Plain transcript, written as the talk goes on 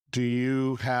Do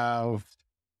you have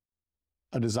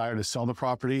a desire to sell the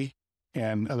property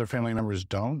and other family members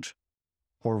don't,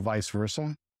 or vice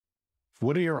versa?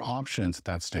 What are your options at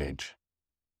that stage?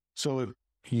 So if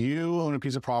you own a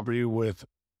piece of property with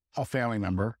a family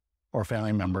member or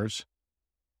family members,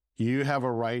 you have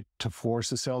a right to force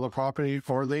the sale of the property,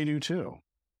 or they do too.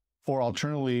 Or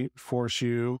alternatively, force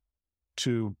you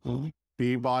to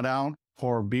be bought out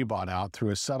or be bought out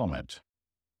through a settlement.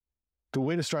 The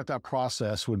way to start that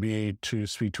process would be to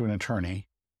speak to an attorney,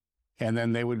 and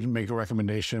then they would make a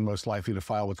recommendation, most likely to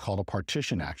file what's called a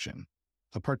partition action.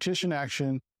 A partition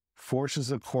action forces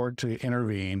the court to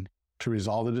intervene to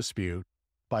resolve the dispute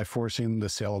by forcing the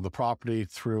sale of the property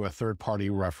through a third-party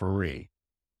referee.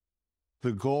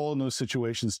 The goal in those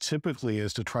situations typically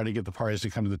is to try to get the parties to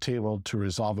come to the table to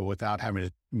resolve it without having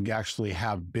to actually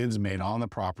have bids made on the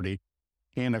property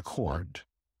in a court.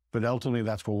 But ultimately,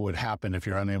 that's what would happen if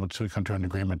you're unable to come to an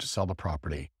agreement to sell the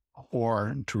property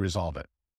or to resolve it.